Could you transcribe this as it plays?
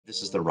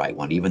this is the right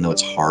one, even though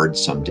it's hard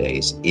some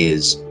days,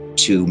 is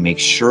to make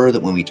sure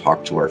that when we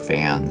talk to our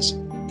fans,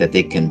 that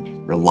they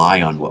can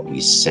rely on what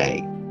we say.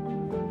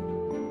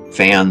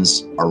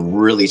 Fans are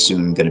really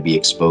soon going to be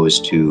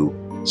exposed to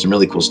some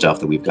really cool stuff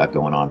that we've got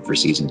going on for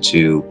season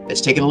 2.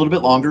 It's taken a little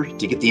bit longer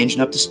to get the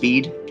engine up to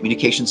speed.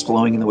 Communication's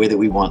flowing in the way that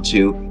we want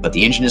to, but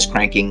the engine is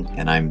cranking,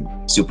 and I'm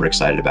super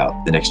excited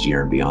about the next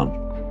year and beyond.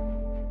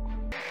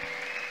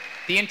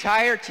 The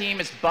entire team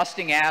is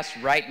busting ass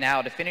right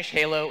now to finish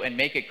Halo and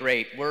make it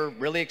great. We're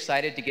really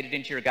excited to get it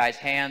into your guys'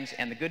 hands,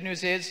 and the good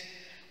news is,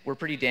 we're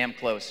pretty damn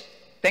close.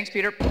 Thanks,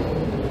 Peter.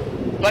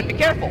 But be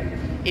careful.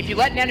 If you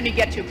let an enemy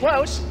get too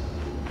close,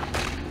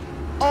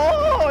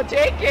 oh,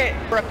 take it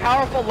for a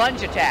powerful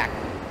lunge attack.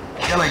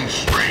 Killing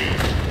spree.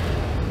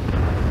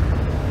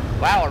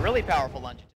 Wow, a really powerful